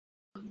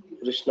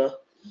Krishna.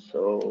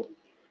 So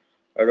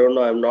I don't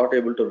know, I'm not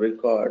able to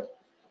record.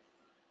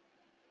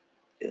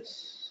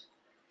 Yes.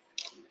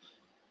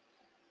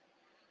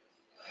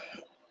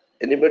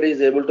 Anybody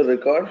is able to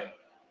record?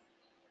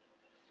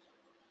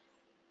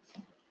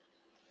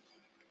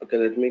 Okay,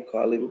 let me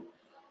call him.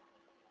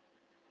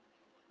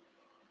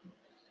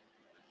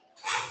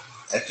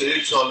 Actually,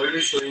 it's already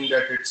showing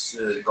that it's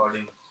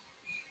recording.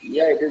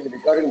 Yeah, it is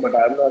recording, but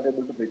I'm not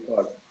able to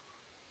record.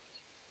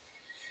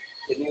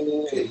 Can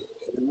you Okay.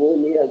 remove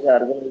me as an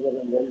organizer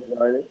and then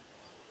join it?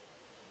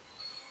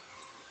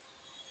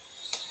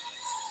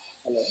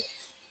 Hello?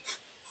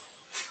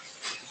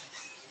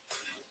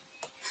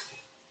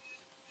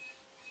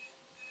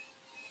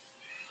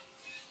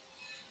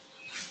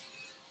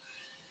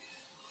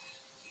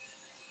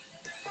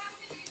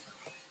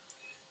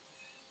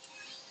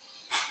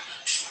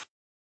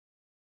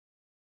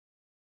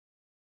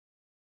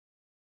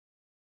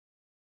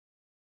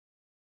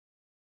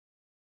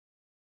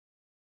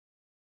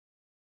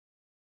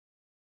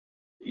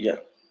 Yeah.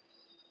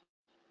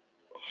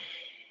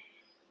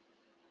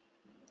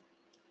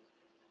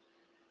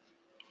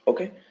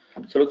 Okay.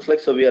 So looks like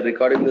we are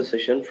recording the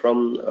session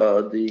from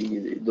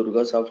the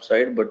Durga's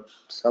outside, but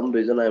some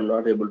reason I am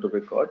not able to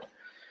record.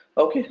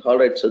 Okay, all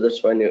right. So that's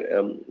fine.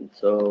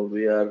 So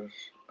we are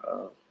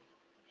uh,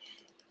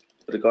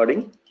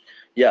 recording.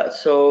 Yeah.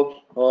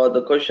 So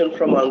the question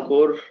from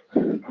Ankur: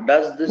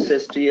 does this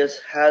STS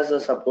has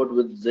a support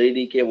with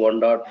JDK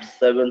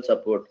 1.7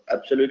 support?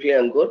 Absolutely,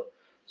 Ankur.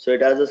 So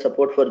it has a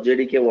support for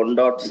JDK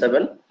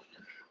 1.7.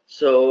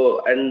 So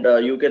and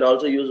you can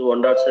also use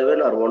 1.7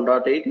 or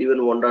 1.8, even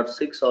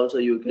 1.6 also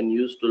you can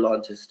use to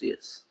launch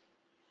STS.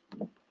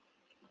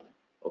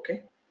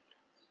 Okay.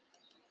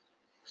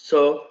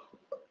 So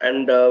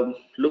and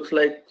looks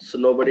like so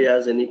nobody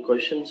has any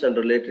questions and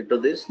related to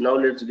this. Now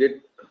let's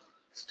get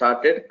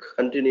started.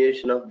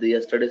 Continuation of the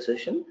yesterday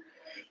session.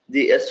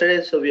 The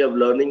yesterday, so we are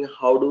learning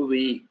how do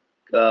we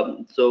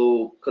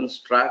so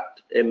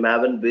construct a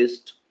Maven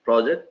based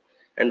project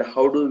and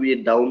how do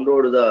we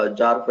download the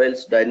jar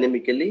files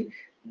dynamically,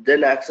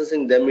 then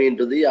accessing them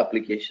into the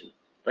application,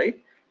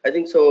 right? I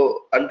think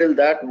so. Until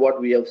that,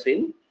 what we have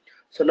seen.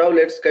 So now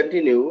let's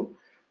continue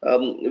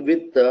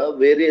with the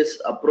various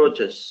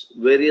approaches,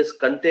 various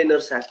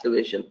containers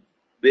activation.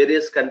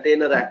 Various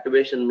container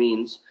activation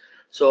means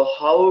so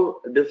how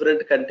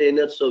different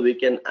containers so we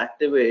can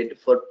activate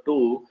for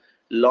to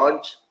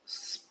launch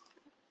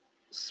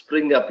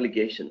Spring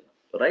application,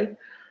 right?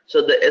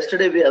 So the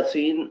yesterday we have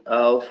seen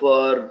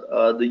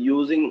for the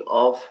using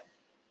of,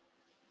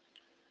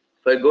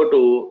 if I go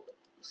to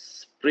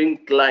Spring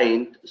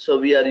client, so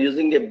we are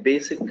using a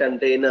basic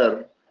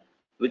container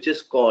which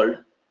is called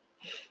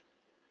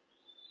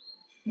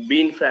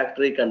Bean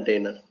Factory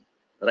container,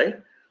 right?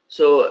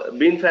 So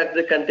Bean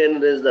Factory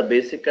container is the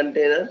basic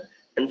container,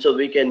 and so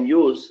we can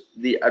use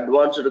the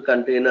advanced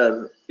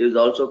container is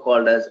also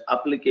called as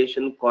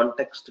application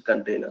context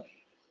container.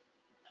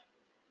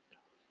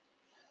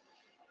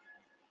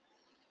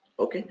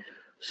 Okay,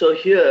 so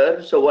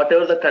here, so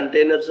whatever the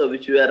containers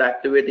which we are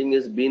activating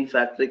is Bean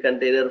Factory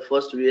container.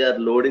 First we are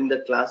loading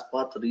the class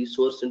path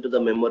resource into the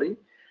memory,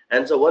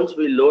 and so once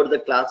we load the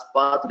class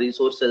path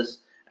resources,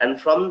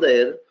 and from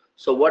there,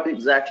 so what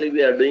exactly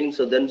we are doing,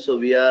 so then so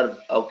we are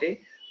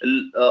okay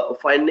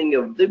finding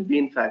of the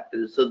Bean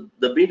Factory. So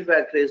the Bean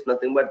Factory is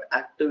nothing but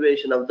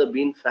activation of the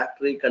Bean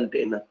Factory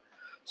container.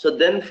 So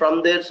then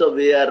from there, so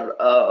we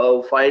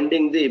are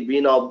finding the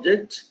Bean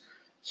objects.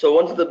 So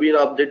once the Bean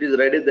object is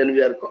ready, then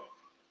we are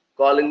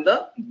calling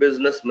the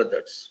business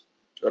methods,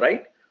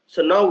 right?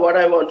 So now what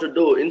I want to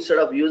do, instead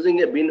of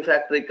using a Bean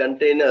Factory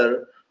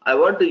container, I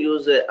want to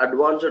use an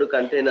advanced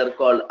container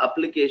called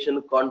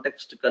application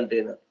context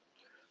container.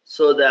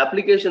 So the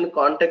application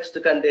context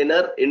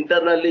container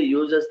internally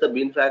uses the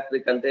Bean Factory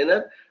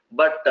container,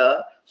 but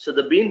so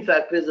the Bean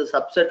Factory is a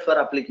subset for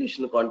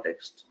application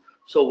context.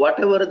 So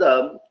whatever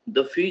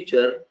the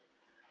feature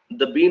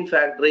the Bean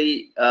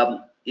Factory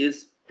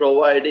is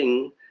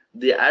providing,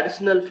 the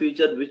additional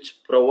feature which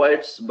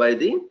provides by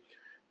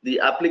the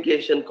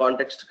application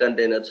context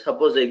container.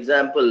 Suppose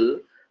example,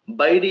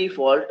 by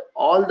default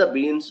all the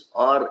beans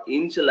are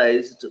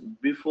initialized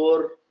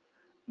before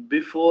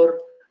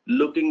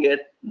looking at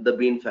the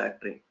Bean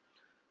Factory.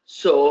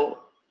 So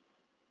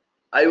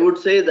I would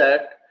say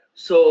that,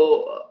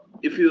 so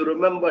if you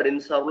remember in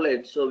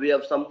servlet, so we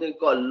have something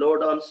called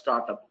load on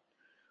startup.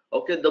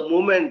 Okay, the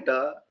moment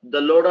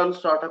the load on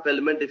startup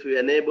element, if you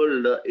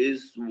enabled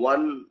is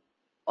 1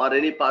 or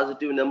any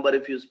positive number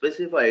if you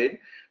specified,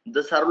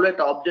 the servlet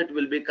object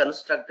will be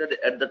constructed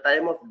at the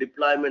time of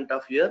deployment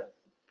of your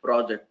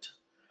project.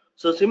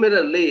 So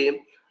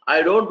similarly,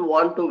 I don't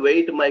want to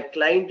wait my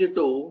client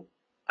to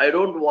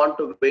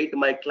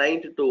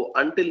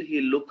until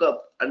he look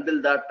up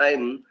until that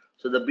time.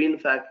 So the Bean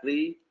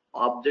Factory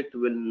object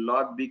will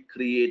not be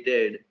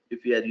created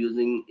if you are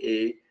using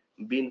a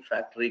Bean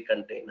Factory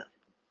container.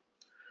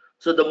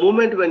 So the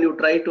moment when you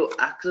try to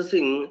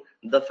accessing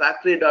the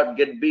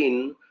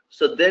factory.getBean,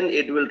 so then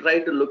it will try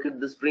to look at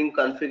the Spring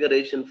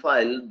configuration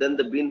file, then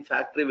the Bean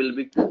Factory will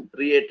be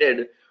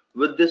created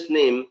with this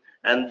name,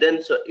 and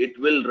then so it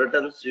will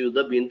returns you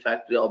the bean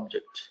factory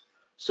object.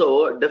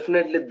 So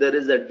definitely there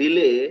is a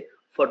delay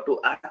for to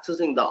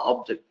accessing the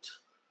object,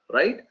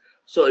 right?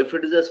 So if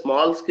it is a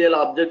small scale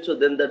object, so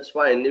then that's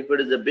fine. If it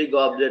is a big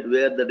object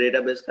where the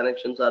database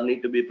connections are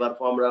need to be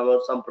performed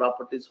or some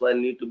properties file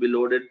need to be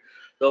loaded,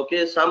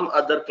 okay, some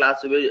other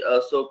class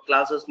so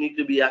classes need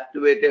to be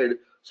activated,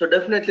 so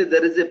definitely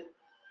there is a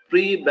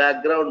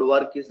pre-background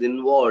work is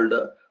involved,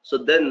 so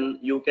then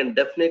you can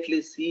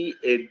definitely see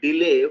a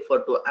delay for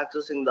to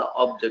accessing the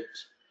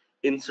object.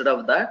 Instead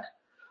of that,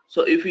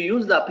 so if you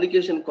use the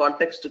application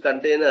context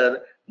container,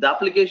 the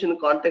application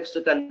context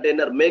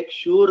container makes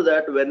sure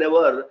that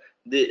whenever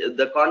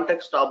the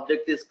context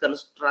object is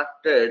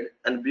constructed,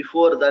 and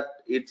before that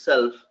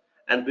itself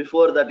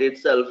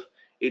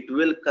it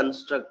will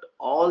construct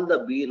all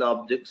the bean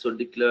objects so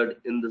declared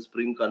in the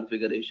Spring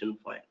configuration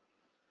file.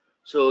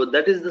 So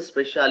that is the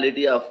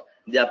speciality of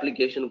the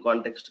application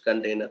context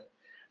container.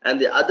 And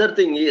the other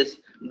thing is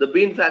the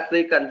bean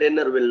factory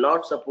container will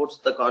not support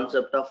the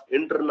concept of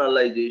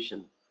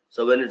internalization.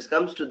 So when it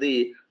comes to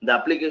the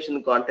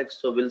application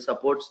context, so will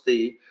supports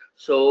the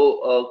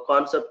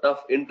concept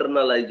of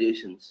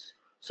internalizations.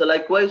 So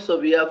likewise, so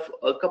we have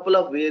a couple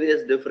of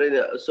various different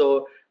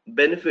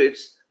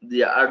benefits,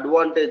 the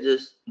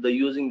advantages the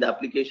using the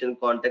application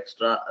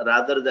context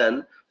rather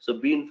than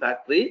bean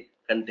factory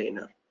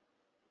container.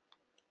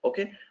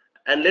 Okay,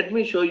 and let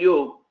me show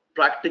you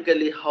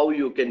practically how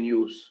we can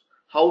use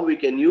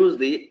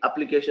the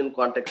application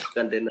context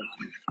container.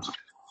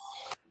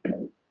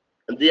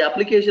 The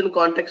application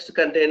context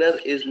container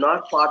is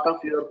not part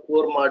of your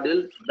core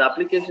module. The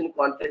application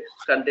context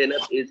container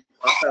is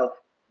part of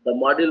the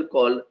module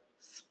called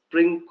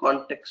Spring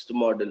Context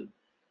module.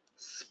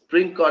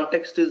 Spring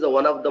Context is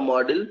one of the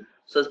module.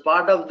 So as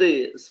part of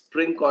the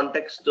Spring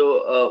Context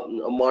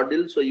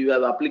module, so you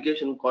have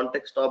application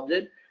context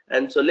object,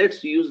 and so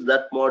let's use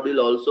that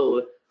module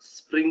also,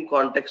 Spring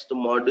Context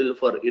module,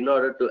 for in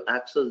order to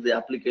access the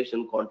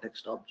application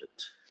context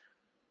object.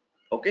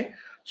 Okay,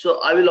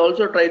 so I will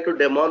also try to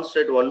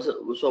demonstrate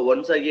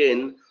once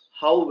again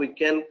how we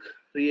can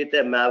create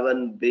a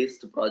Maven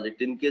based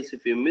project, in case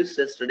if you missed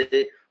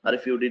yesterday or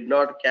if you did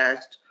not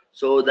catch,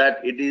 so that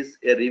it is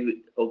a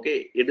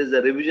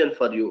revision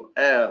for you.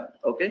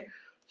 Okay,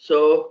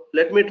 so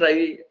let me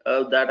try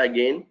that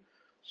again.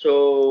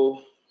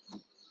 So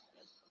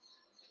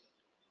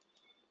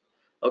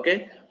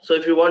okay, so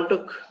if you want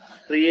to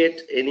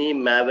create any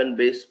Maven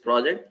based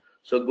project,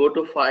 so go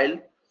to file,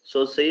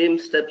 so same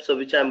steps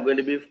which I'm going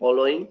to be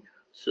following,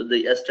 so the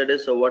yesterday,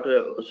 so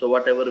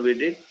whatever we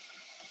did.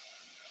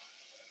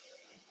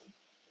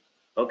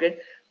 Okay,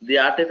 the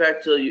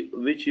artifact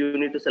which you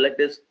need to select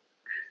is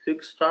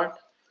quick start,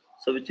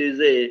 so which is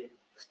a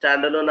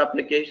standalone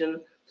application.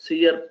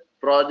 See your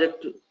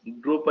project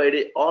group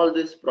ID, all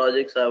these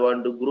projects I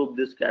want to group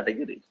this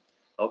category.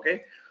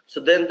 Okay, so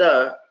then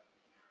the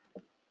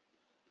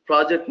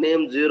project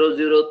name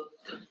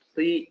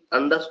 003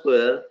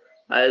 underscore,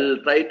 I'll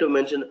try to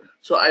mention,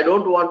 so I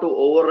don't want to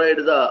override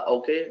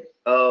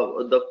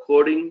the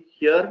coding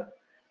here,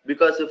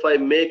 because if I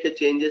make a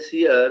changes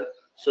here,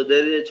 so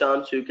there is a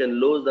chance you can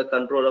lose the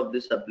control of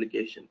this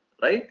application,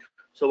 right?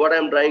 So what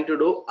I'm trying to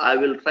do, I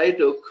will try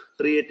to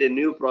create a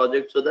new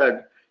project so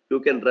that you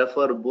can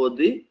refer both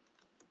the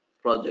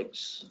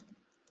projects.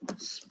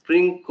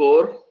 Spring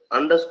core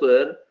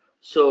underscore,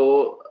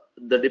 so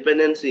the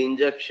dependency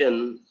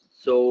injection,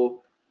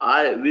 so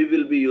we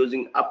will be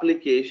using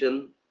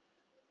application.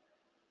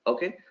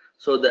 Okay,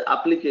 so the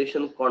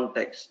application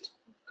context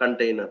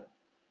container.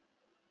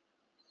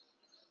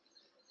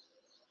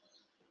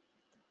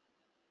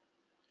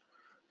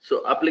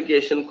 So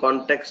application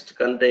context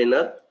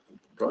container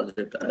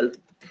project, I'll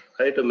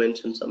try to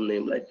mention some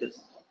name like this.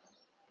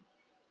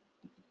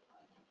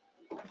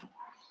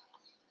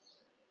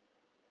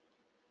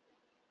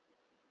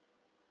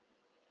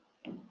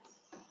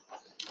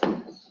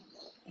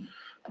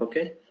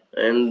 Okay,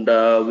 and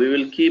we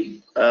will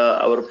keep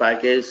our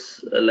package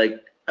like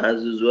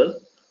as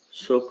usual,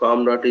 so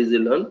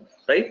com.easylearn,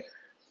 right?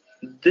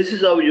 This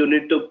is how you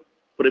need to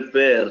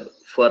prepare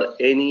for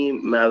any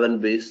Maven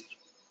based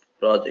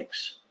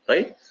projects,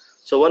 right?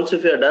 So once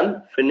if you are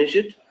done, finish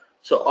it,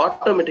 so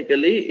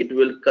automatically it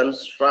will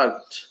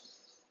construct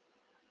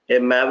a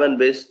Maven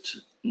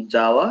based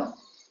Java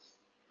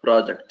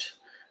project.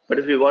 But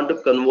if you want to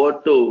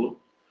convert to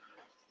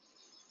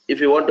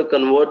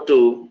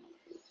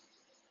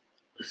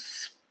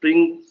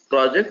Spring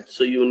project,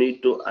 so you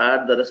need to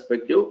add the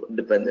respective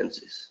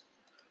dependencies.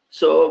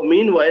 So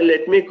meanwhile,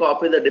 let me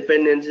copy the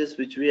dependencies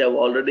which we have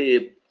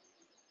already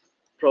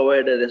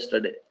provided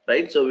yesterday,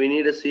 right? So we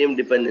need the same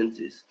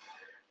dependencies,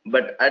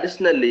 but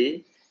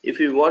additionally, if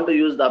you want to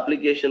use the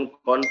application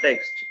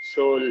context,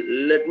 so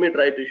let me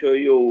try to show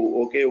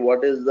you, okay,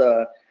 what is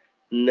the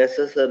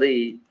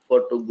necessary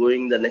for to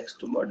going the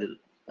next module.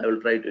 I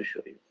will try to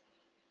show you.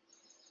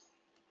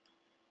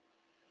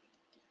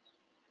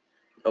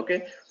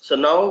 Okay, so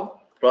now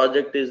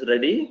project is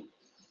ready.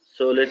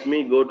 So let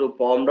me go to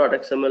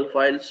pom.xml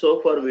file. So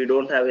far we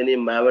don't have any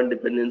Maven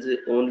dependency,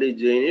 only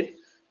JUnit.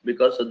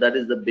 because so that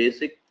is the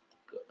basic,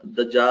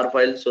 the jar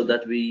file, so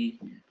that we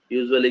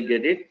usually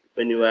get it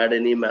when you add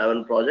any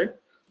Maven project.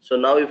 So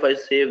now if I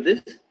save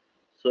this,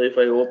 so if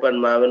I open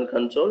Maven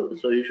console,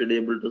 so you should be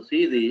able to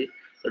see the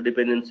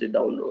dependency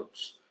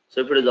downloads.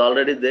 So if it is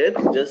already there,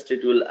 just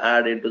it will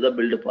add into the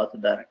build path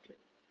directly.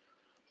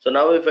 So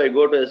now if I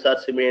go to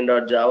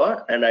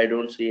srcmain.java and I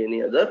don't see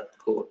any other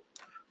code.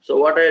 So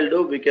what I'll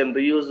do, we can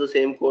reuse the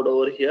same code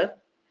over here,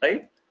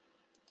 right?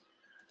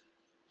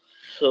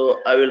 So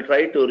I will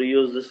try to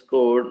reuse this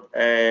code,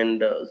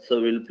 and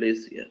so we'll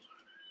place here.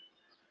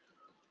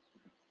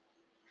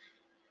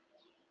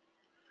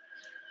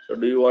 So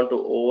do you want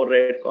to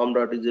override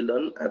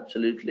com.isdone?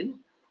 Absolutely.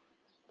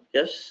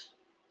 Yes.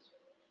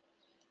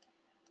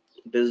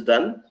 It is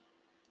done.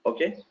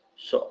 Okay.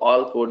 So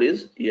all code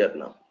is here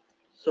now.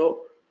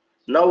 So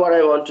now what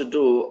I want to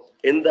do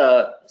in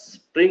the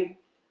Spring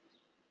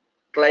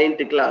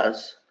client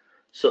class,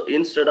 so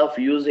instead of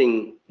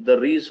using the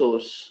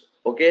resource,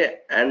 okay,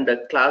 and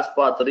the class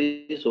path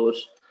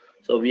resource,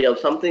 so we have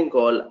something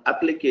called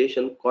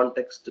application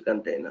context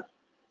container.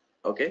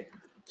 Okay.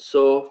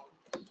 So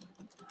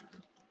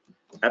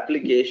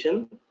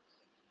application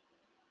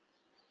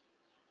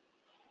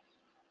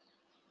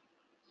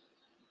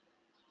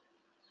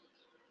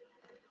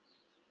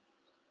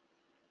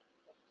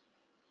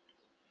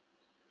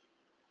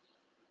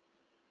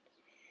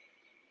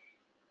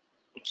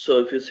so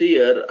if you see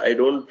here, I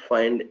don't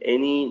find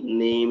any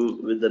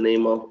name with the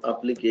name of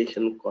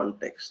application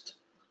context.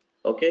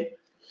 Okay,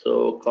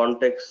 so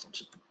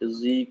context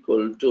is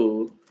equal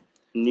to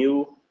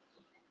new,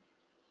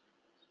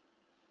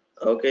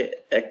 okay,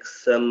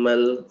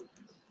 XML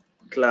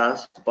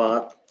class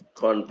path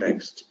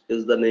context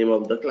is the name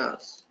of the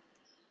class,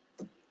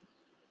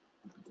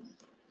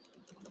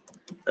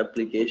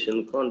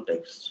 application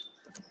context.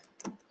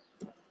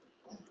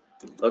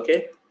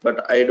 Okay,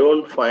 but I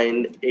don't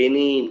find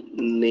any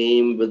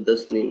name with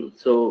this name.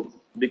 So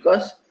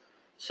because,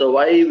 so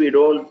why we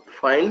don't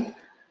find,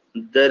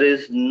 there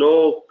is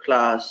no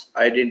class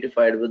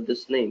identified with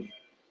this name,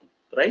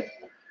 right?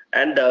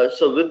 And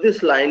so with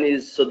this line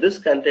is, so this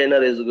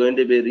container is going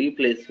to be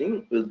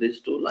replacing with these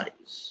two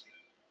lines.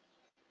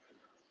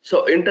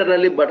 So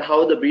internally, but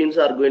how the beans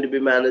are going to be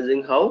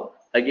managing, how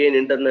again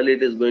internally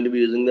it is going to be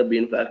using the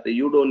bean factory.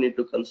 You don't need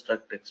to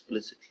construct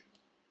explicitly.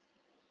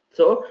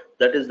 So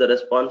that is the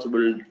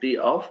responsibility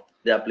of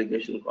the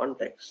application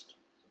context.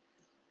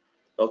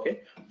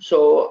 Okay,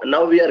 so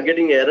now we are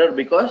getting error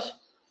because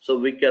so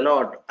we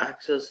cannot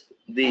access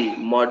the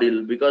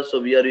module, because so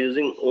we are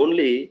using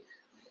only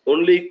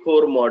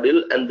core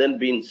module and then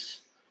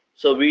beans.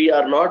 So we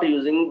are not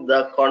using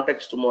the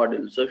context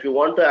module. So if you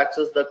want to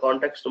access the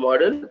context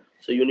module,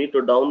 so you need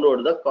to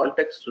download the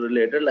context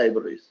related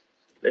libraries.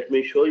 Let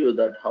me show you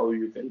that how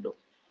you can do.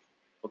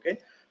 Okay,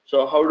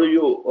 so how do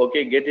you,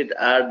 okay, get it,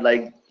 add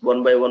like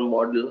one by one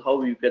module,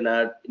 how you can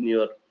add in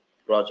your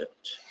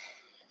project.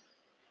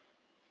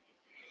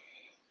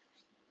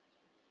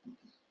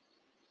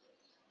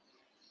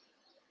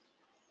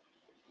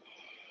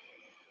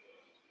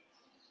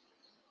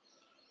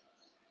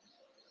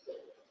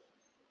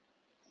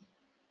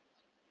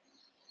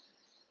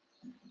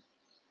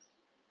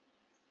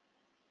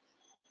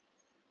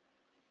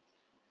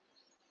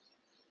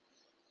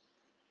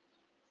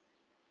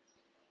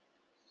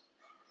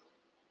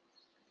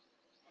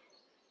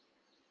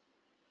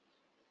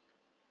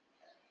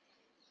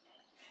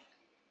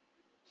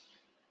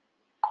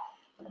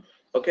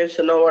 Okay,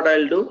 so now what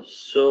I'll do,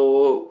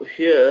 so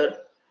here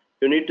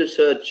you need to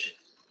search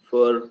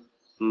for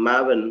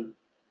Maven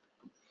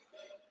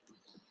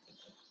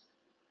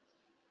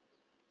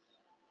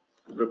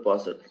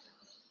repository,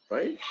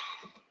 right?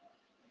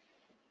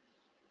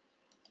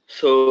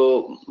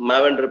 So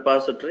Maven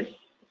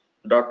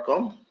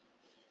repository.com,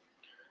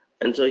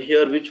 and so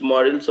here which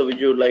module, so which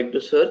you would like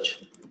to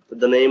search with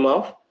the name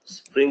of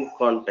Spring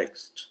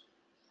Context.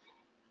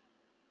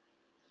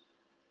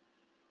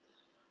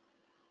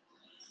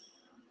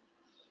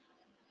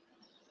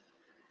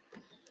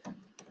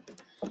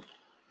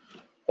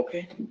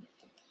 Okay,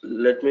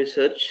 let me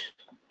search.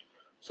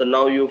 So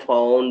now you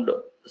found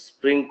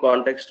Spring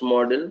Context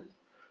module.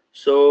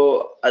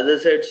 So as I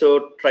said,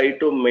 so try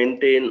to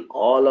maintain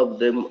all of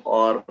them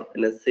are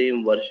in the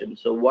same version.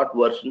 So what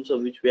versions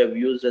of which we have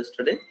used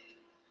yesterday?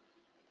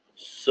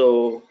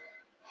 So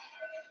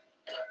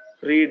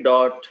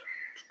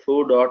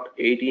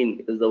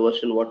 3.2.18 is the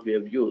version what we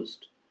have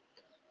used.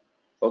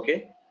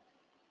 Okay,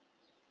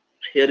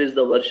 here is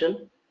the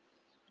version,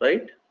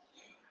 right?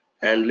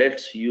 And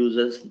let's use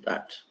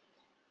that,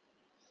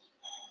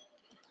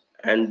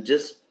 and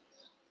just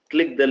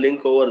click the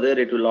link over there,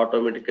 it will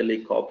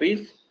automatically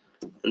copy,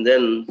 and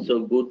then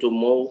so go to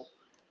move,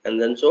 and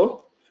then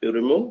so if you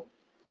remove,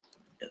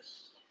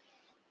 yes.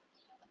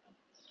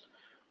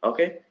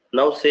 Okay,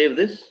 now save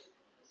this.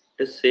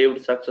 It is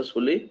saved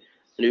successfully,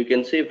 and you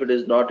can see if it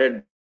is not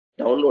yet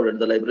downloaded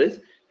the libraries,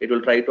 it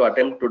will try to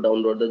attempt to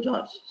download the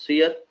jars. See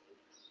here,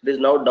 it is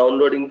now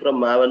downloading from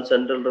Maven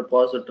central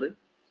repository.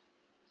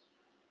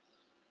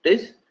 It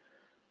is,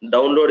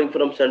 downloading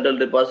from central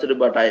repository,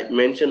 but I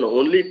mention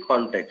only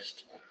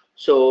context.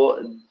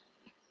 So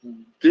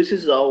this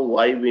is how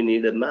why we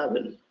need a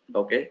Maven.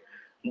 Okay,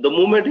 the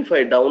moment if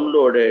I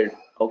downloaded,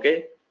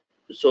 okay,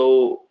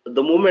 so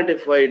the moment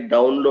if I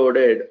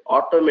downloaded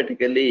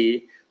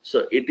automatically,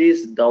 so it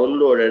is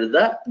downloaded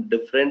the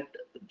different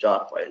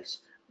jar files,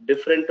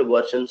 different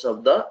versions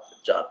of the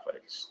jar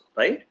files,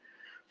 right?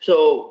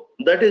 So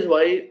that is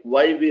why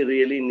we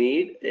really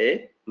need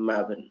a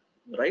Maven,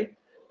 right?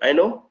 I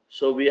know.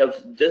 So we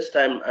have just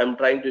I'm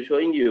trying to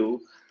showing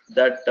you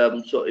that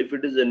so if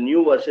it is a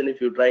new version,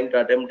 if you're trying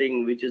to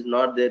attempting which is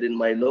not there in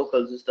my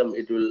local system,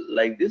 it will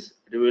like this.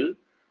 It will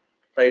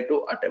try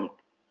to attempt.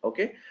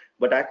 Okay,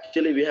 but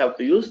actually we have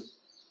to use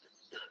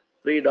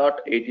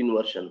 3.18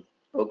 version.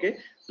 Okay,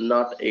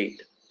 not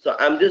 8. So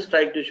I'm just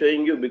trying to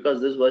showing you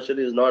because this version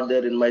is not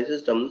there in my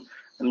system.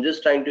 I'm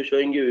just trying to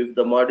showing you if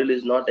the module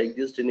is not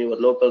exist in your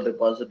local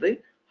repository,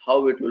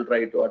 how it will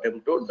try to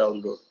attempt to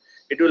download.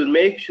 It will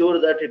make sure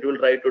that it will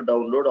try to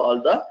download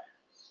all the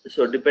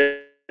so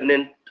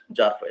dependent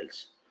jar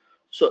files.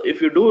 So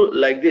if you do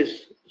like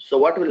this, so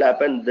what will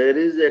happen? There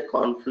is a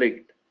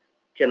conflict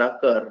can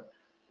occur.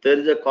 There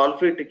is a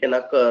conflict can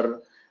occur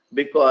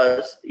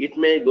because it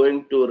may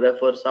going to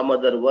refer some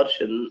other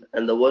version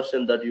and the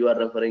version that you are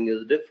referring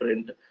is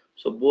different.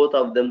 So both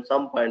of them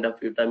some point of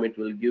view time it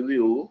will give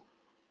you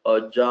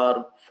a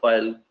jar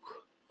file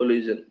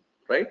collision,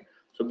 right?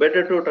 So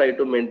better to try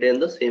to maintain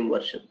the same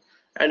version,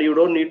 and you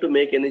don't need to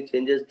make any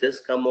changes.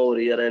 Just come over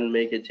here and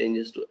make a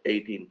changes to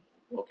 18.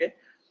 Okay,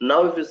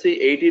 now if you see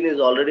 18 is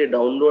already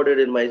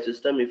downloaded in my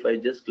system, if I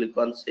just click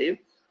on save,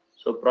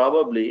 so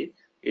probably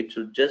it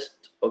should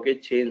just okay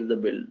change the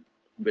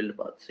build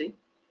path. See,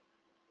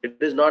 it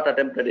is not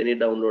attempted any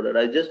downloaded.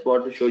 I just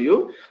want to show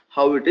you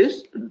how it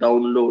is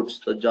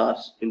downloads the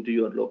jars into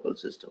your local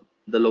system,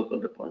 the local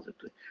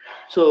repository.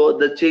 So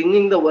the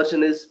changing the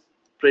version is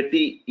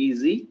pretty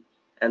easy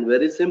and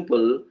very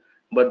simple,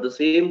 but the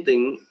same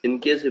thing in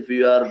case if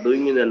you are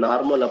doing in a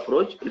normal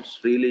approach, it's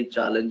really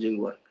challenging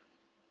work.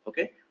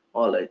 Okay,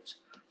 all right.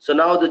 So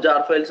now the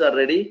jar files are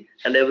ready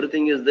and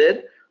everything is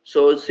there.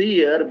 So see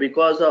here,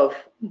 because of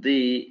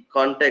the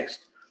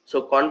context,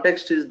 so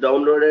context is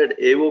downloaded,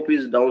 AOP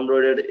is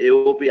downloaded,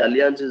 AOP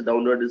alliance is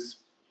downloaded,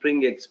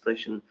 Spring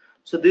expression.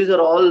 So these are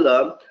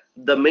all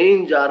the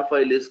main jar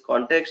file is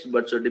context,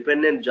 but so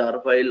dependent jar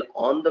file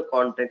on the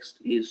context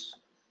is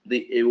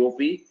the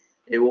AOP,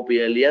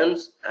 AOP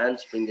alliance and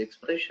Spring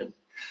expression.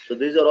 So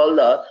these are all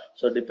the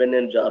so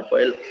dependent jar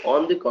file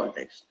on the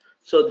context.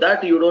 So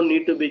that you don't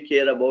need to be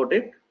care about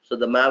it. So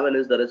the Maven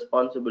is the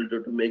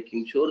responsibility to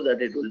making sure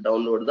that it will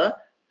download the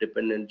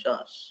dependent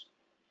jars.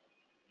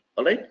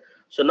 All right.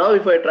 So now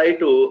if I try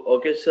to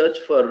okay search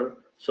for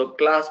so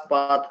class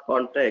path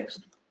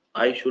context,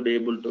 I should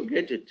able to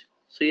get it.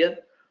 So here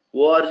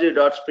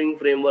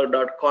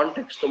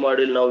org.springframework.context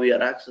module now we are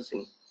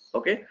accessing.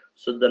 Okay.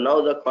 So the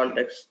now the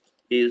context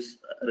is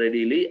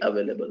readily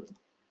available.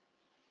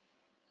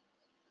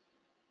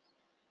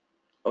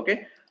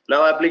 Okay,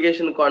 now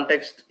application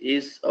context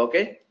is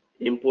okay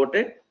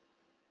imported.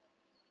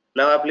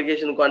 Now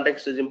application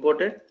context is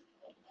imported,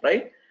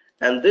 right?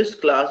 And this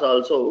class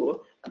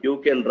also you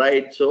can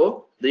write.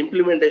 So the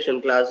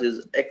implementation class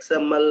is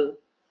XML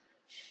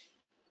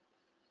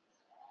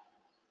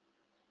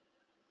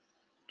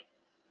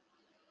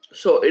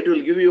so it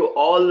will give you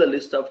all the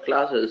list of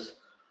classes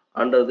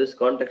under this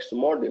context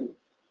module.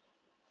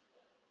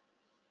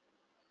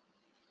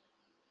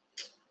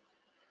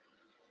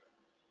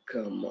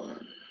 Come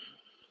on,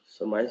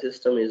 so my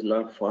system is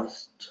not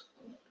fast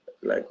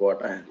like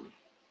what I am.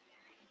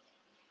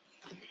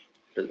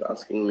 It is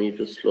asking me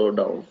to slow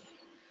down.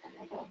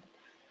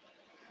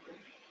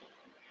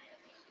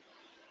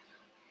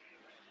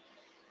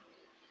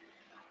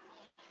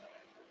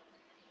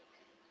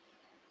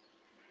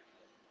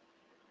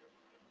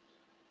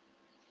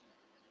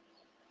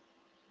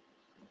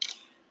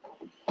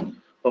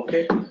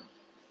 Okay,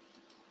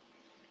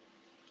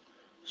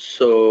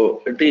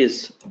 so it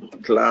is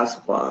class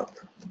path.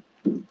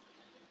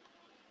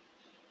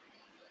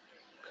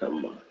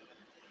 Come on.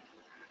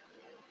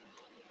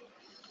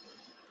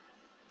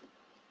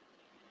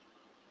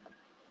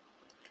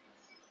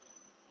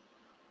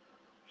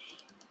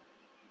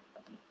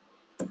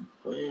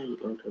 I am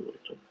not able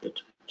to get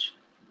it.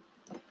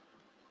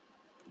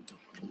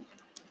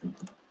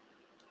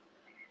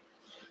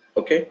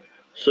 Okay,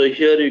 so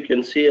here you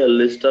can see a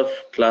list of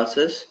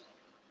classes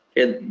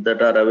okay,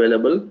 that are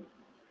available.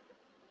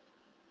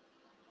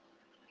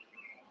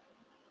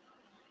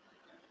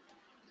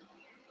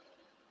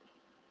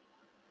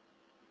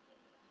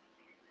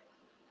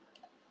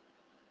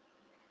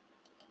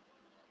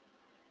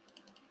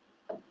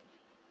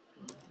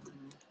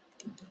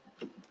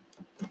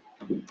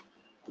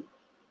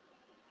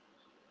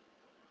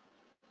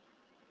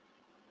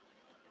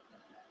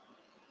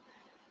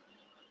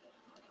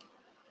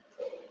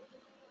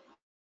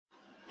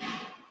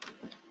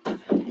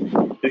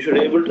 You should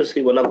be able to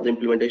see one of the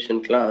implementation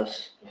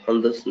class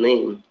on this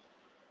name.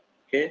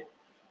 Okay,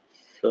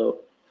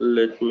 so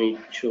let me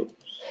choose.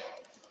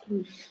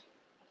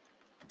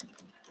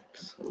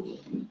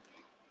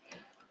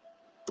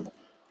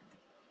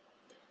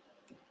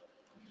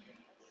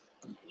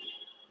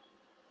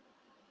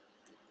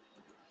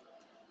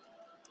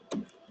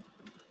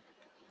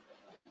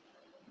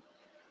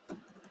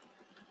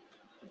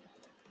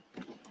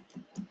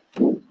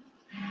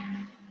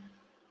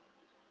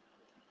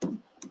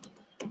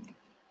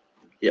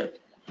 Yeah,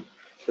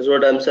 that's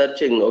what I'm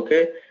searching.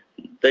 Okay,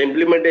 the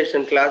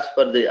implementation class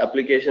for the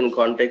application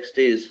context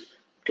is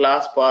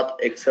class path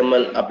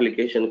XML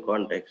application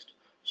context.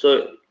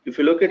 So if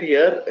you look at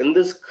here in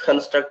this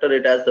constructor,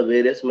 it has the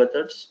various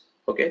methods.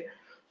 Okay,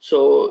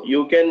 so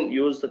you can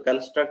use the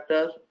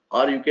constructor,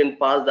 or you can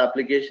pass the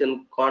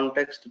application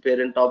context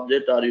parent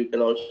object, or you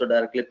can also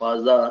directly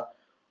pass the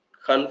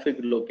config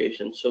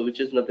location, so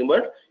which is nothing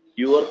but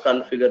your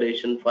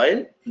configuration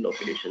file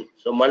location.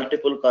 So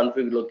multiple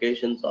config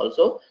locations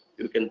also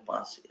you can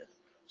pass here.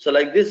 So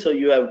like this, so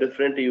you have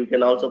different, you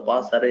can also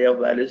pass array of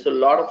values. So a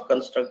lot of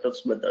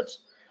constructors methods,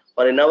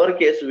 but in our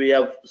case we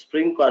have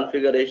Spring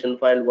configuration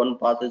file, one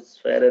path is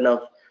fair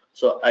enough.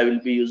 So I will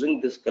be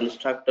using this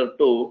constructor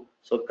too.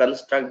 So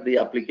construct the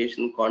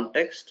application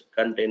context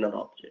container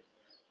object.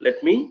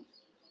 Let me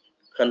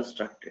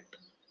construct it.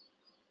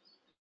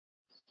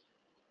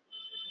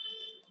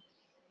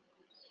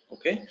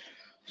 Okay,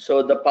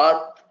 so the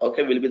path,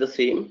 okay, will be the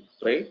same,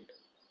 right?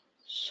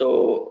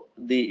 So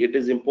it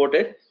is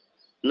imported.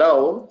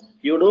 Now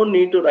you don't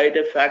need to write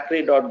a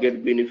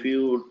factory.getBean. If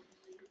you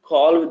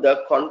call with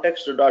the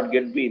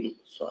context.getBean,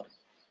 sorry,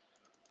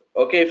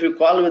 okay, if you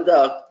call with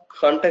the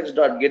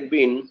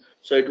context.getBean,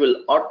 so it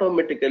will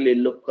automatically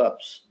look up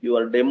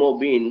your demo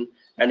bean,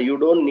 and you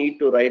don't need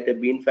to write a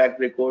bean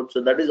factory code.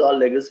 So that is all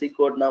legacy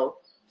code now.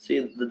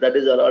 See, that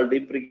is all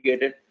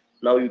deprecated.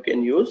 Now you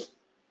can use,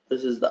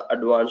 this is the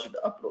advanced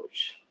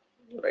approach,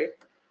 right?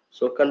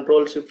 So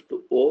Control Shift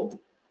to O,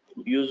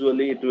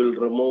 usually it will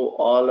remove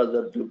all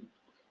other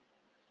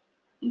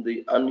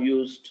the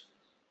unused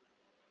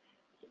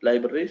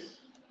libraries.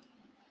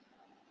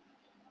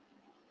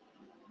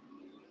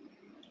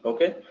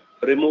 Okay,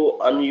 remove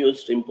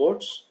unused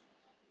imports,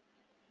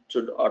 it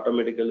should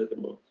automatically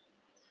remove.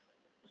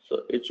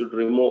 So it should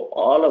remove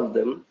all of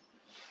them.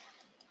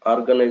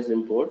 Organize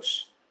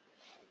imports,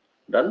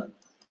 done.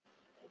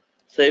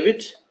 Save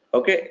it.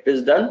 Okay, it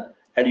is done,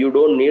 and you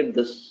don't need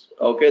this.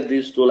 Okay,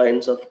 these two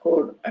lines of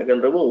code, I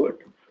can remove it.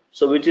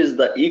 So which is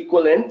the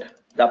equivalent,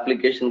 the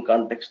application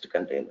context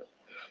container.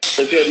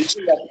 So if you are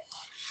using that,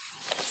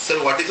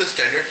 Sir, what is the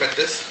standard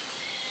practice?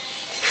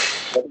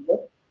 what is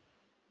that?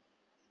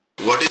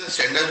 What is the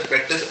standard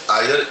practice?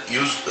 Either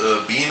use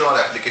bean or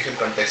application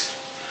context.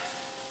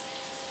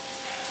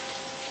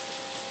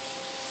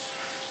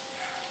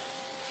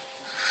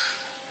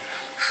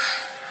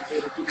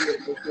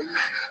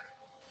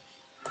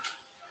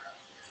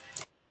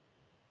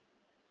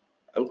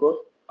 Ankur,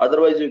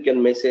 otherwise you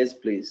can message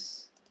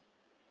please.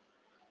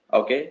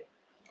 Okay,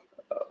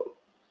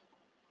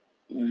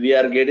 we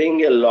are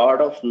getting a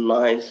lot of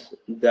noise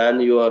than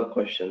your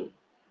question.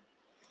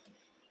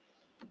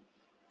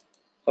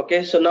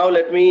 Okay, so now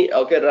let me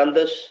run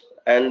this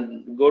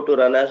and go to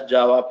run as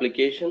Java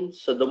application.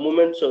 So the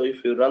moment, so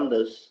if you run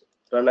this,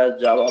 run as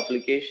Java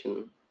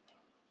application,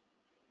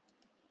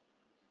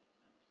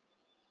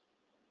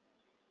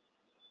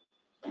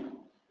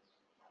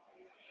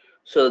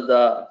 so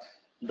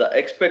the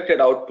expected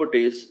output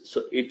is,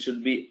 so it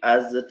should be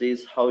as it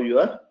is how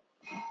your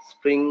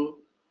Spring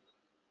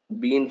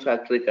Bean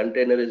factory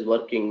container is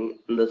working.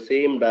 In the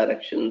same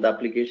direction, the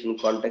application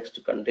context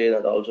container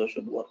also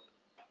should work.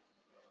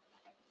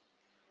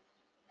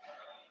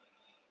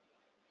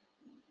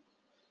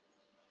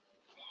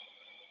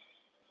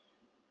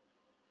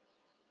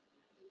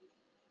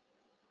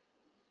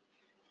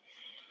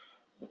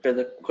 Okay,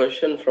 the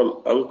question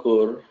from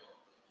Ankur,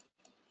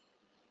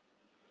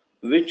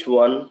 which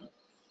one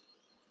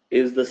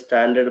is the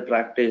standard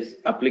practice,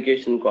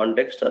 application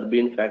context or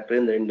bean factory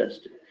in the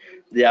industry?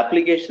 The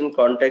application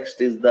context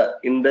is the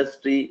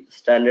industry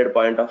standard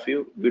point of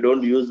view. We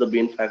don't use the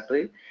bean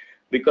factory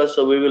because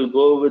so we will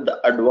go with the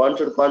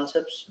advanced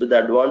concepts, with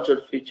the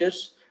advanced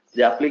features.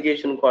 The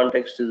application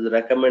context is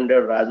recommended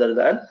rather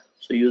than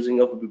so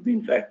using of a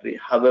bean factory.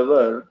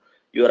 However,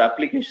 your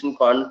application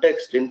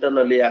context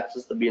internally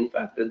access the bean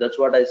factory. That's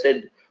what I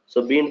said.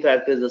 So bean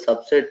factory is a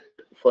subset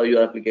for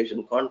your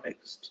application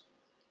context.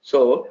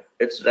 So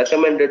it's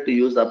recommended to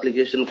use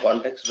application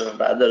context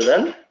rather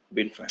than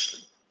bean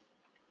factory.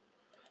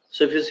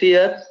 So if you see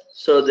here,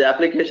 so the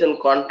application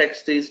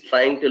context is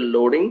trying to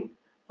loading.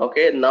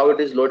 Okay, now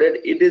it is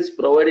loaded. It is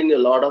providing a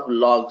lot of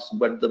logs,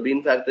 but the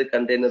bean factory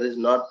container is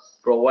not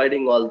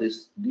providing all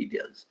these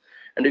details.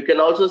 And you can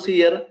also see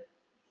here,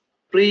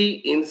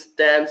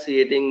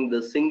 pre-instantiating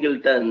the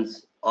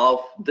singletons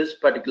of this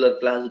particular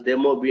class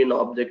demo bean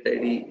object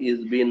ID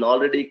is being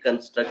already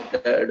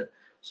constructed.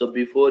 So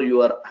before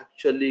you are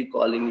actually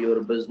calling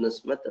your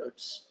business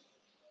methods,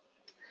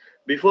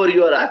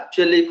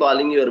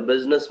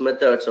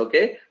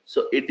 okay,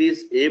 so it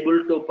is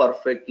able to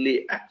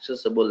perfectly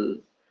accessible.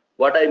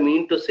 What I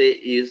mean to say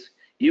is,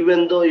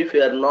 even though if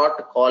you are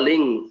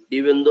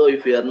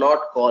not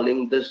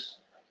calling this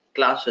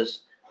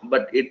classes,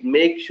 but it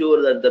makes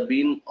sure that the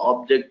bean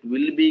object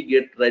will be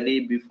get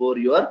ready before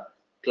your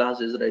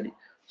class is ready.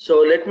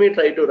 So let me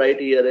try to write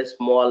here a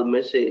small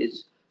message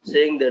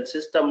saying that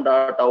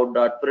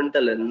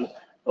system.out.println,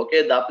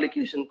 okay, the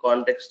application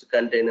context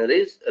container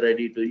is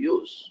ready to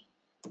use.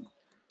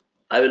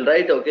 I will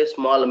write, okay,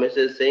 small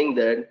message saying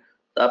that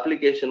the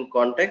application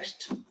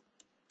context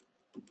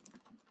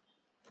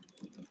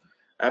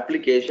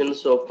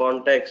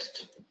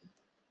context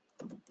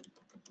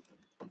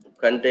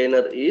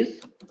container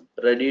is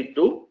ready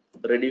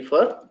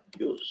for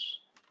use.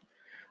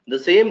 The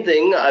same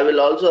thing I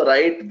will also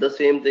write the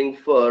same thing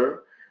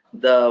for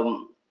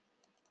the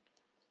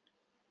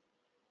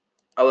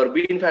our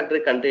bean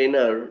factory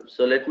container.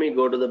 So let me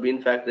go to the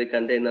bean factory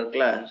container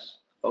class,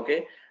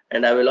 okay,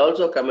 and I will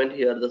also comment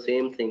here the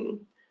same thing,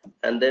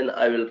 and then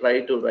I will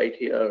try to write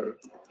here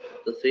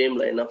the same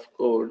line of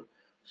code.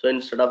 So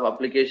instead of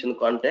application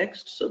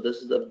context, so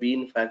this is the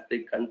bean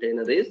factory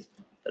container is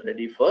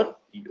ready for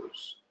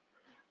use.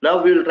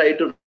 Now we will try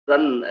to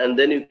run, and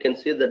then you can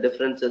see the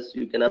differences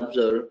you can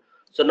observe.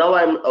 So now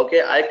I'm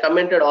okay, I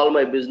commented all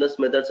my business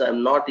methods.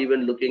 I'm not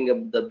even looking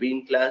at the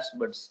bean class,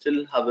 but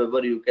still,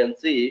 however, you can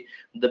see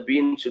the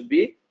bean should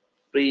be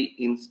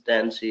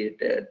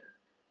pre-instantiated.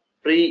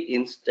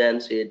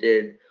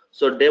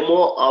 So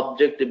demo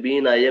object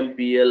bean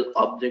IMPL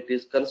object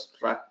is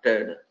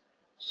constructed.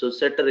 So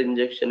setter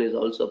injection is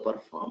also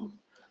performed.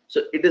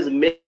 So it is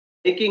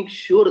making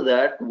sure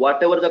that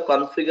whatever the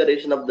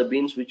configuration of the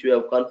beans which you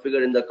have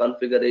configured in the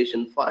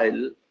configuration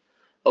file,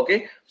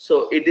 okay,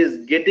 so it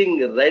is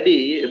getting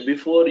ready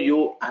before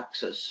you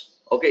access.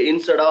 Okay,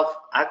 instead of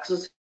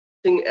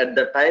accessing at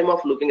the time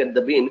of looking at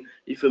the bean,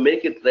 if you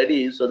make it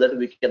ready so that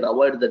we can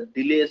avoid the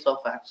delays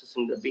of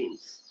accessing the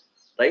beans,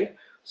 right?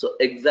 So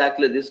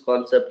exactly this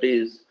concept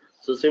is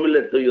so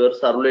similar to your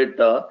servlet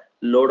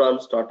load on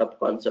startup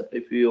concept.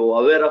 If you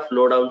are aware of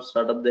load on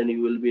startup, then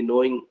you will be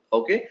knowing,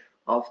 okay,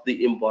 of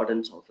the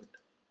importance of it.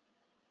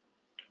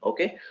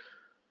 Okay,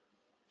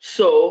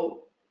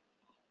 so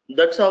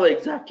that's how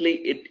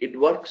exactly it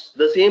works.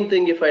 The same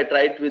thing if I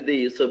try it with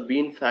the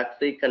bean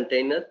factory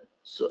container.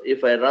 So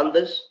if I run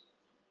this,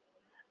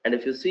 and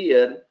if you see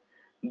here,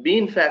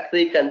 bean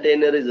factory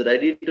container is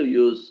ready to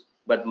use,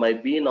 but my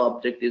bean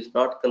object is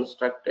not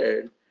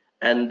constructed,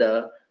 and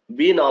the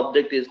bean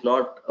object is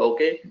not,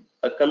 okay,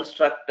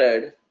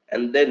 constructed,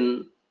 and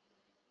then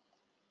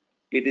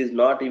it is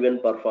not even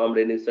performed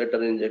any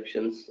setter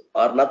injections,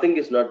 or nothing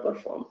is not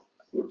performed,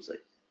 I would say,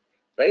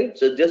 right?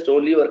 So just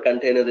only your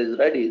container is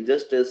ready,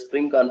 just a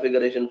string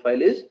configuration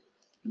file is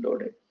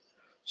loaded.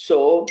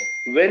 So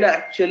when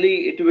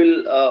actually it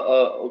will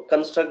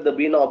construct the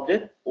bean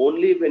object,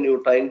 only when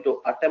you're trying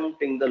to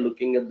attempting the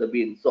looking at the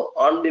bean. So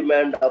on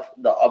demand of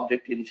the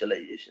object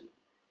initialization,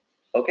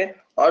 okay,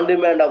 on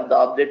demand of the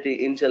object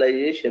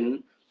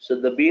initialization, so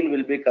the bean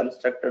will be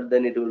constructed,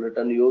 then it will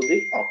return you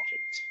the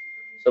object.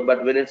 So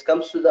but when it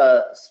comes to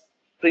the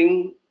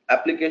string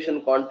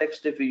application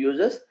context, if you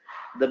uses,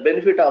 the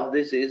benefit of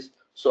this is,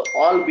 so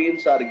all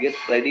beans are get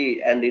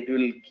ready, and it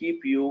will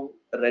keep you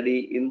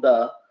ready in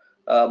the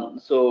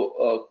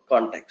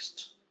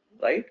context,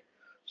 right?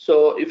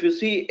 So if you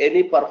see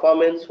any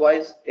performance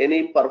wise,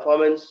 any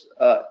performance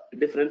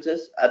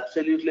differences,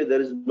 absolutely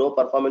there is no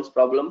performance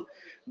problem,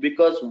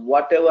 because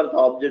whatever the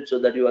objects so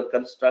that you are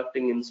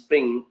constructing in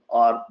Spring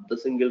are the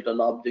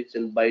singleton objects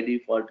in by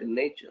default in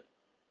nature.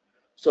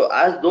 So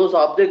as those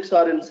objects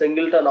are in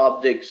singleton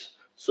objects,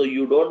 so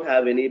you don't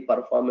have any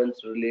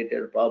performance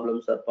related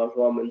problems or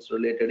performance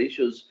related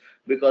issues,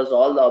 because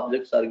all the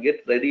objects are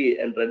get ready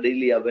and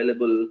readily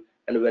available,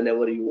 and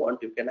whenever you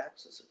want you can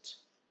access it,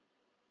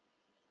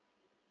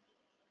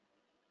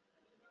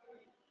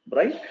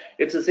 right?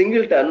 It's a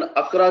singleton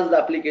across the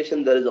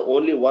application. There is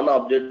only one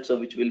object, so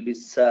which will be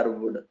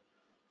served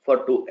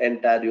for to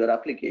entire your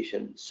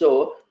application.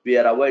 So we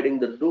are avoiding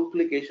the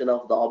duplication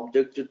of the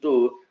object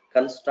to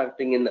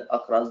constructing in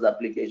across the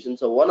application.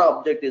 So one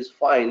object is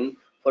fine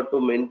for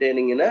to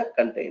maintaining in a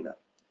container.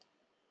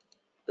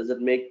 Does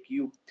it make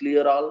you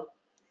clear all?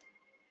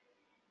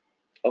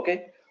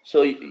 Okay,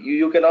 so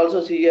you can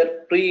also see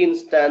here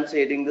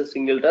pre-instantiating the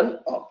singleton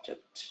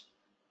object.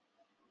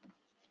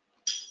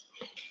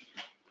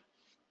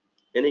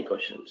 Any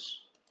questions?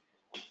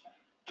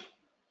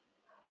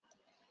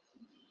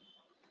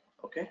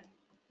 Okay,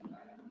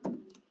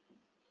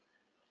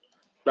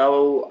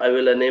 now I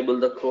will enable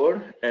the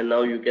code, and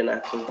now you can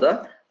access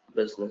the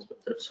business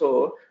method.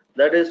 So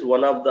that is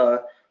one of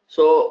the,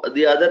 so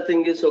the other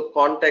thing is, so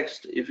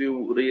context, if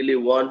you really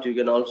want, you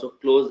can also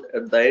close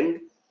at the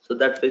end. So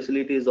that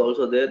facility is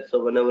also there.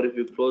 So whenever if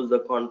you close the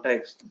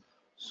context,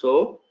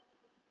 so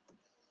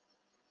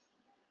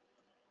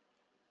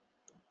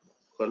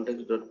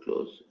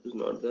context.close is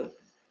not there.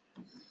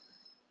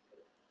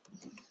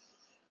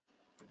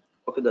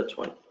 Okay, that's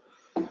fine.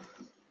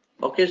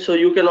 Okay, so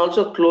you can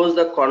also close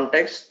the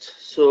context,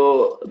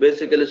 so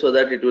basically so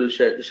that it will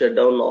shut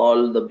down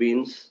all the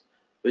beans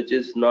which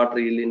is not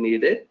really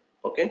needed.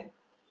 Okay,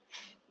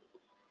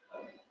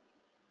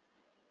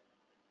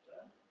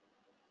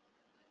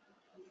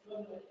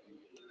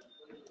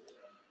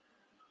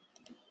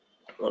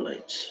 All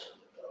right.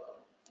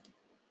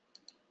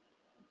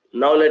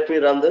 Now let me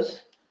run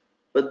this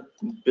with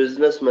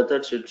business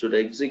methods. It should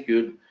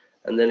execute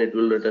and then it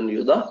will return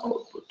you the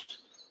output.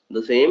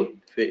 The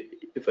same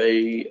if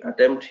I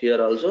attempt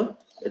here also,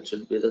 it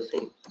should be the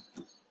same.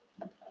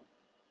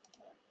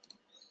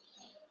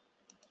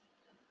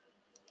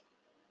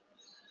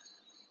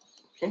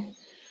 Okay,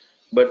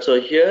 but so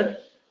here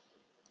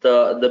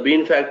the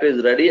bean factory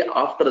is ready.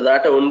 After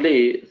that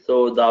only,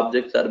 so the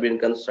objects are being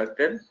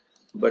constructed.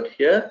 But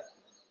here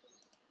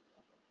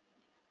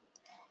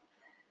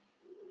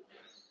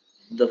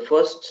the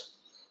first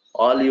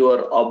all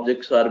your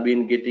objects are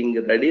being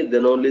getting ready,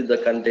 then only the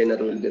container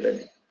will be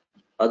ready.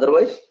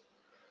 Otherwise,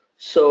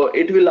 so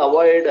it will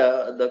avoid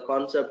the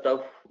concept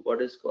of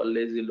what is called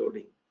lazy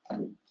loading.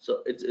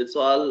 So it's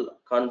all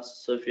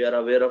so if you are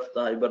aware of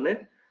the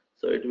Hibernate,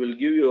 so it will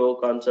give you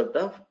a concept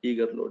of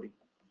eager loading.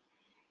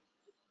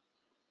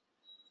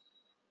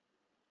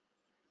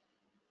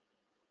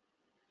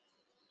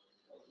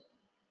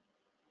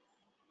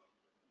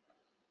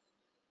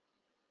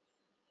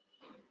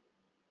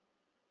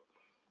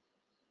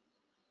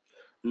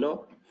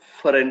 No,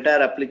 for entire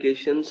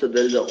application, so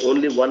there is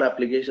only one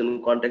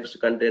application context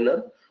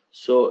container.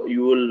 So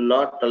you will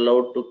not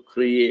allowed to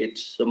create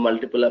so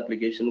multiple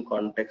application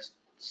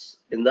contexts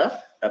in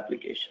the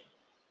application.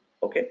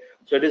 Okay,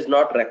 so it is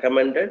not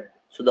recommended.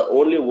 So the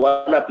only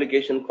one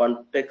application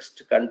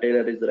context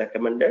container is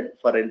recommended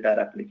for entire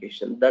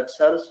application. That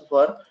serves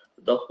for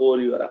the whole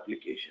your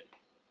application.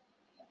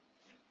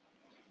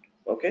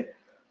 Okay,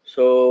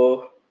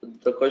 so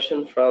the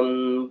question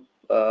from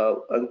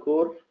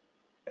Ankur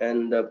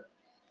and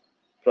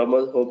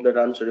Pramod, hope that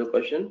answered your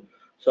question.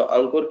 So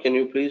Ankur, can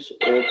you please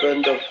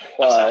open the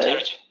file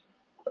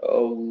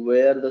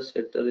where the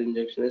setter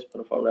injection is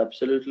performed?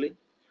 Absolutely.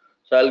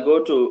 So I'll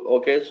go to,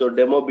 okay, so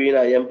demo bean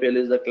IMPL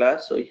is the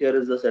class. So here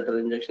is the setter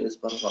injection is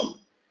performed.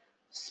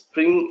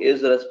 Spring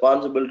is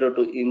responsible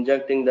to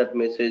injecting that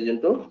message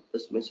into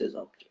this message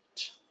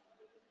object.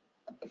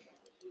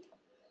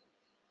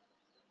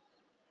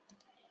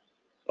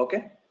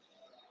 Okay.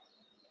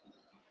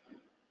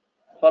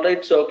 All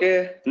right, so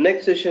okay,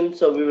 next session,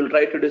 so we will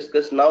try to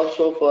discuss now.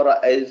 So far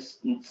I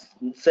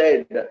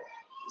said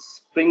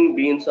spring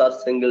beans are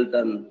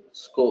singleton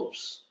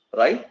scopes,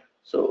 right?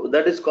 So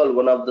that is called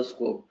one of the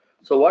scope.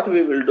 So what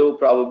we will do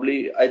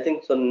probably, I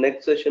think so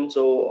next session,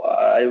 so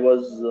I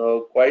was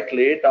quite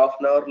late, half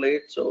an hour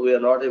late, so we are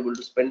not able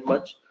to spend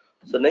much.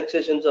 So next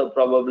session, so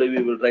probably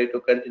we will try to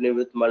continue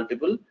with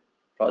multiple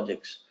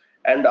projects.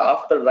 And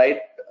after right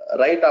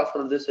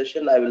after this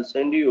session, I will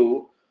send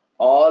you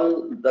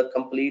all the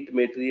complete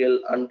material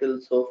until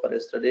so far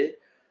yesterday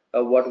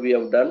what we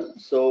have done.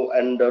 So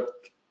and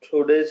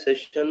today's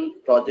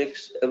session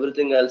projects,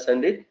 everything I'll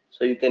send it,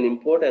 so you can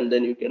import and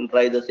then you can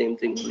try the same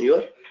thing on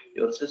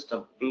your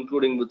system,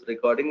 including with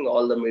recording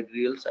all the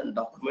materials and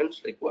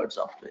documents required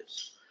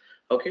softwares.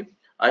 Okay,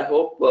 I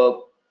hope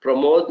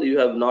Pramod, you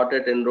have not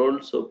yet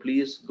enrolled, so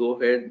please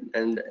go ahead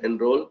and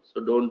enroll.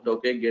 So don't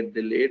get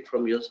delayed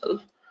from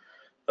yourself.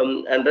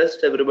 And rest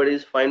everybody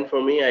is fine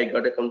for me. I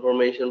got a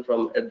confirmation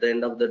from at the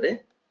end of the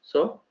day.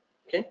 So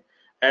okay,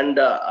 and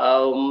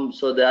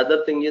so the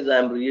other thing is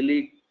I'm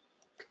really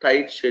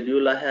tight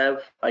schedule I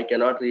have. I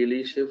cannot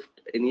really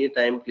shift any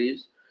time,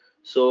 please.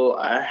 So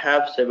I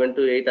have 7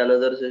 to 8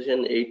 another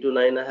session, 8 to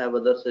 9 I have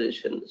other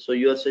session. So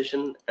your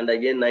session, and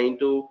again 9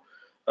 to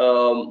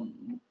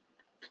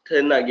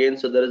 10 again.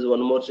 So there is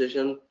one more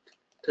session,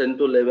 10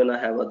 to 11 I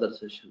have other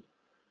session.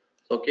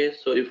 Okay,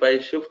 so if I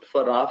shift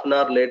for half an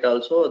hour late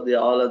also, the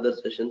all other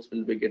sessions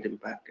will be get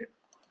impacted.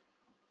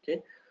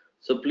 Okay,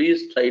 so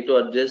please try to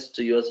adjust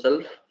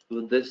yourself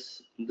with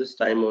this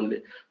time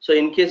only. So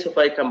in case if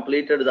I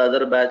completed the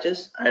other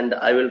batches, and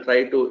I will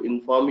try to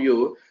inform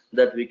you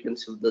that we can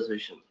shift the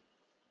session.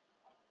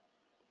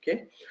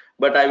 Okay,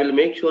 but I will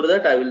make sure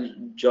that I will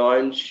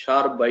join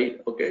sharp by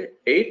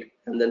 8,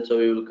 and then so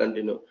we will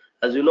continue.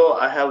 As you know,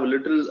 I have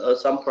little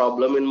some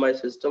problem in my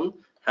system,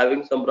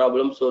 having some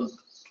problem. So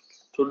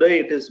today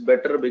it is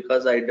better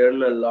because I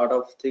done a lot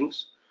of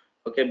things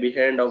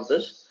behind of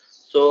this.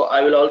 So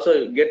I will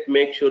also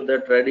make sure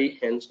that ready,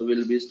 and so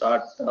we'll be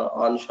start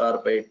on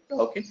sharp 8.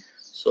 Okay,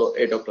 so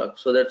 8 o'clock,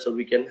 so that so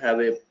we can have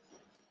a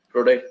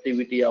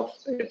productivity of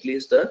at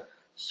least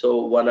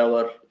so 1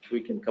 hour we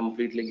can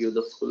completely give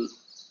the full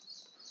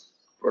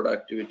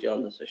productivity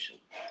on the session.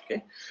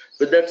 Okay,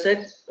 with that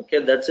said, okay,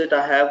 that's it.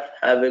 I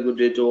have a good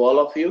day to all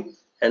of you,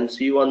 and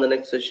see you on the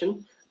next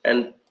session.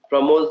 And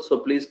Pramod, so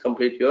please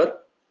complete your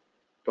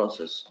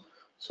process.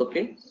 So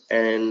okay,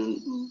 and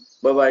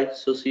bye bye.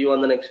 So see you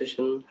on the next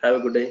session. Have a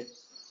good day.